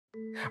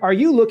Are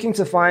you looking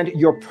to find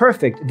your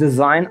perfect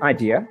design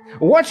idea?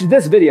 Watch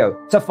this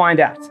video to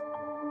find out.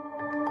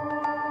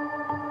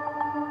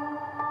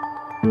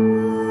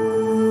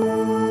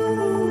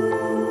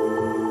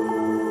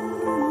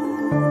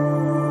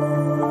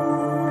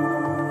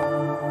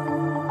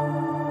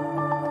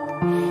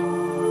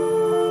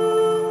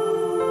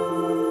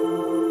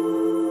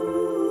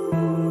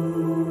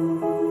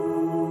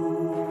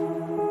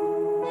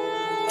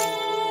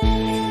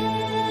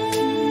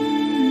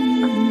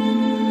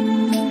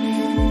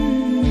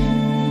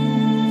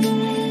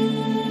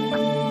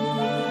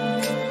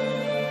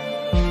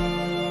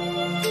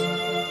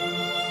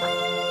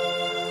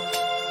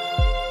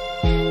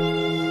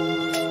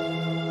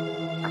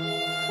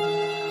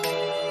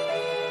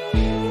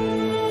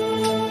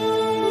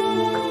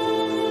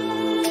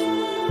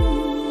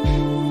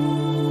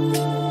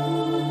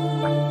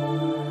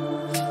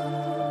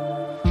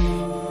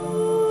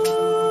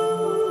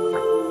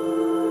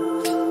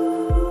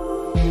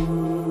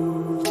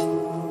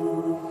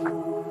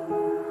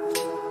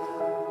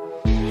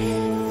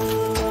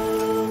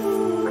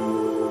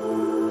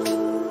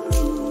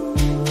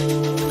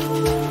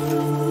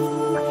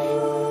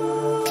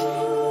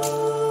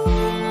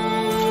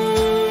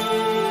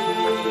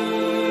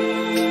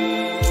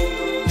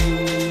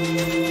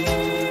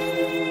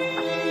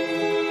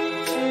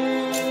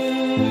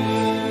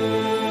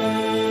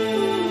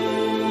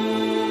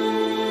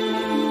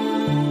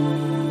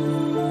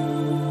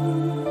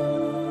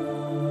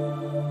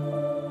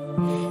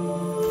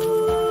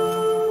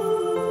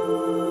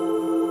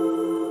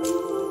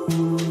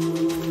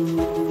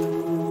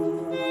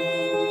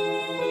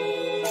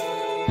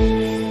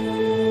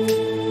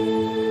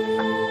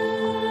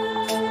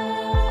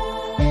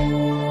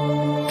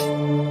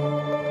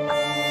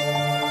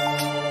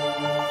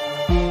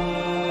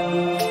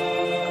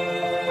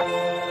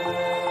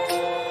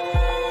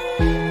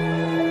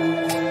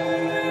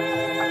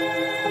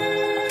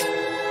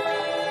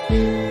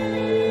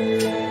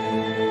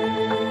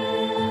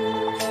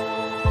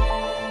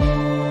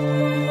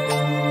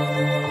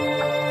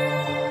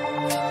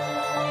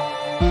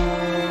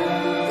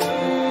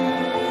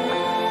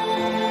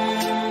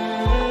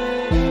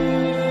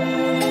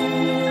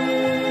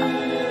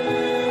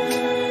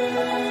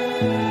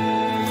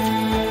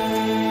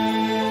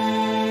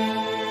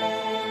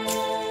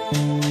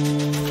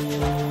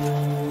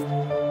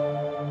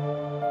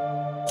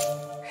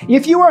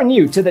 If you are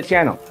new to the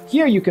channel,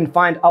 here you can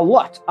find a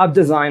lot of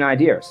design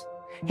ideas.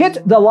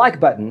 Hit the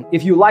like button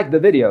if you like the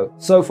video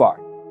so far.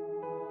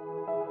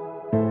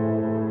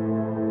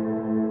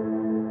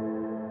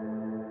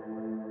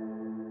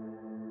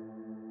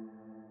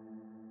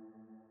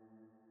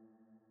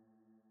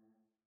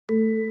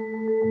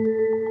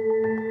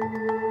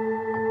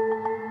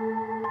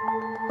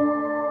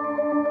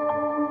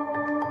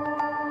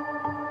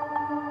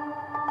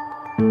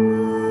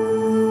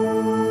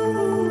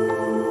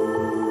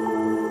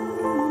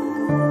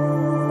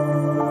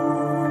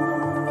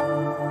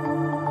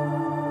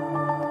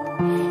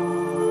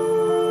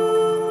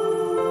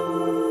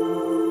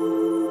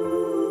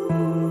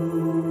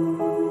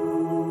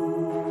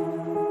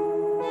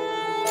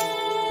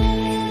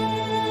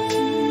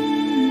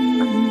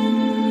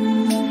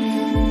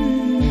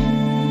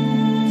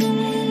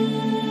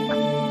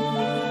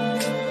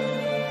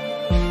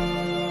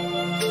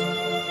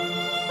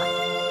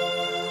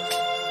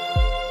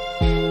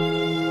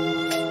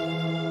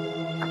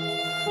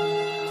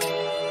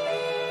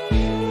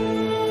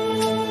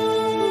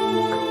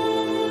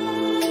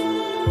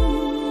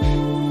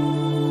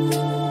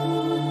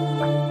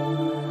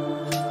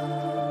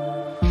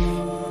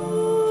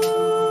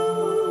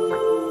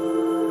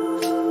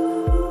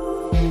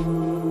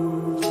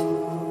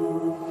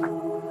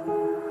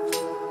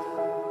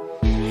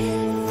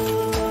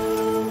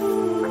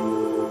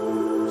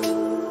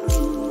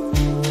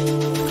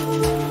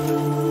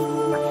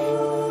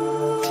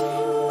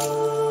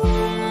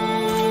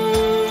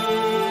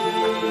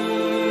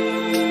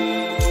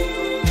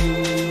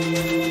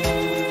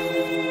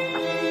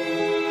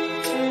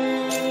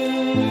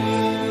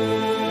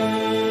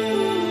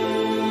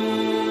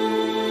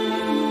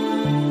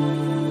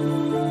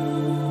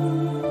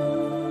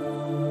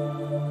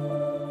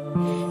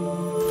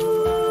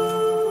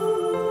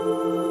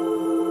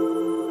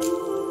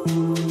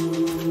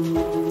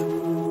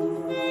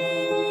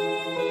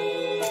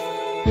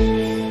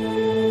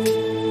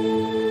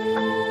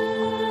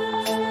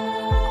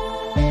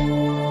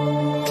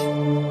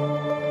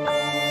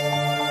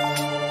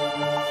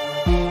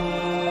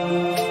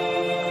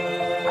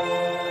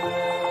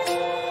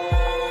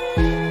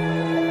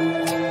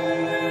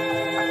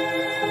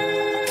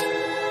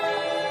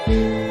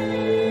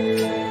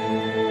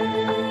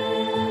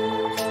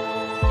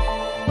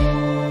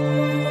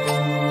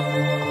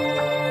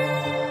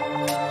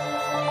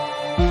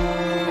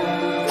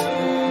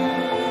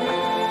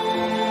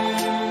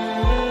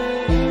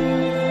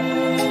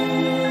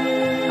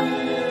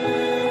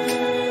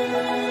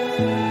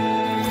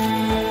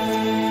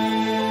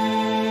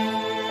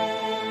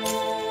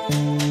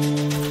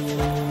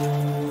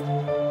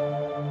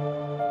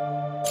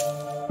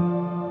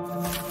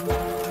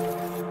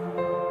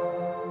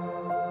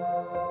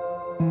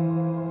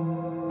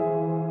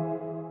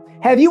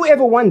 Have you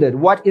ever wondered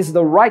what is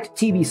the right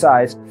TV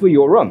size for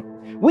your room?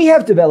 We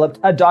have developed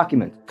a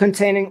document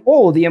containing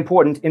all the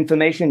important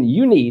information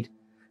you need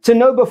to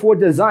know before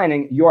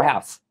designing your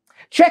house.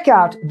 Check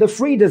out the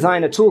free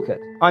designer toolkit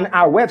on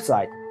our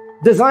website,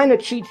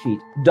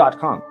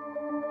 designercheatsheet.com.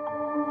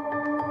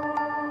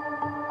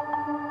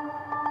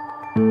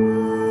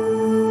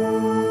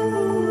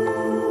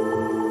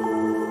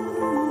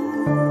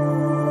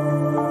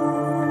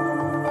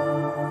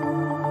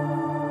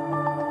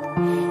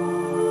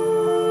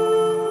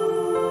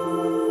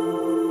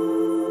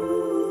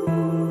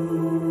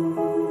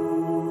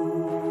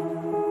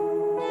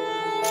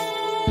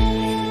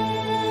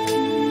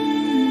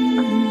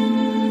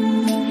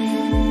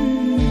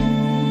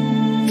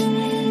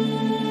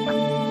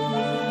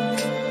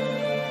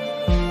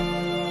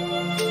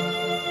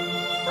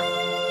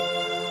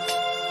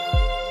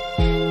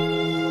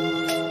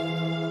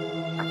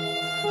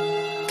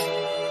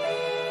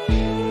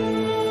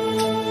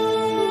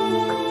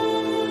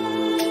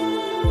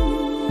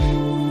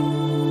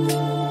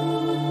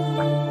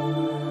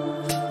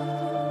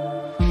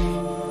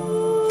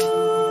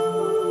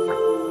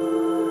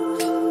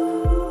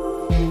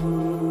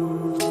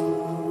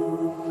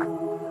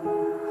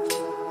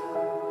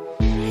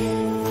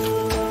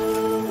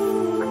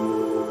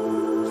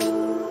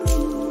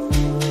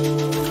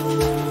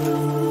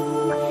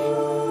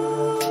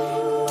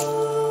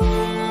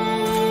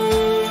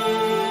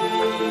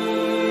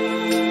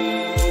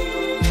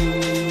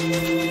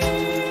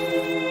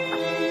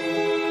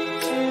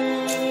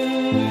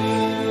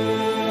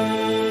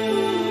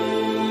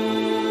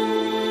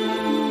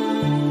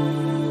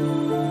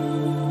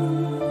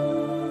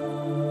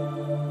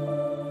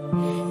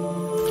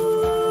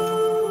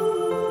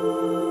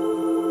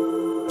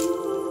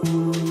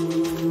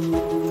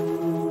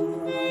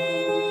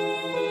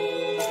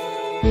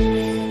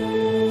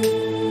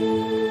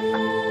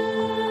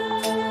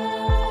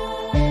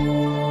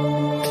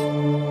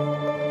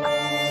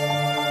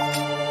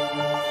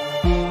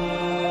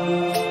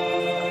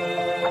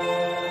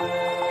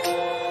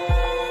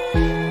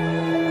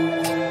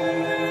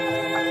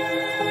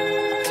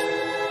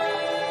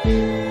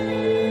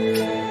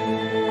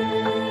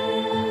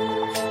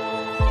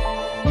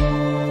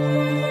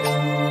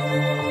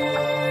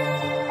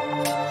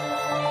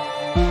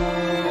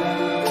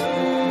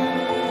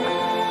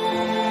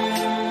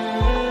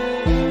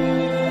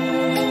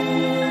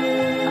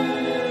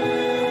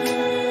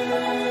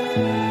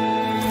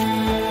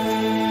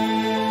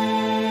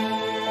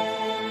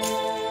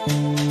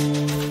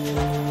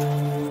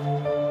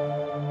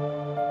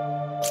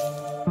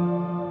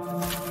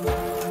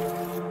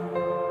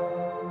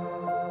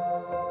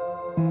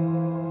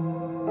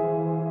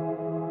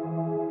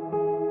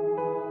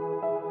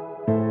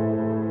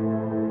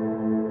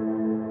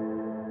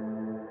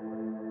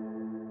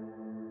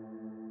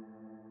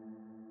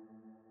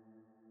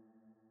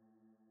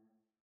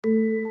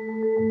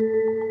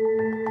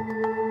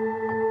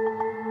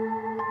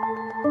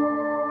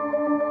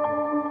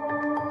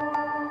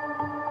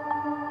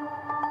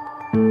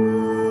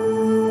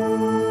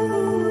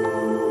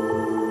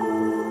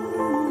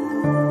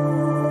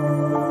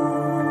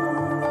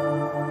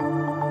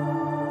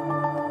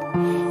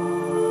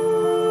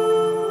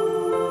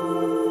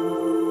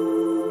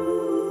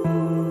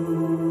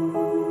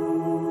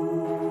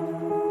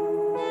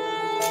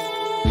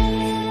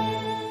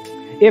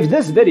 If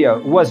this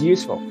video was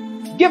useful,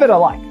 give it a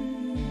like.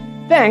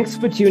 Thanks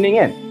for tuning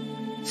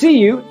in. See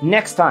you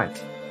next time.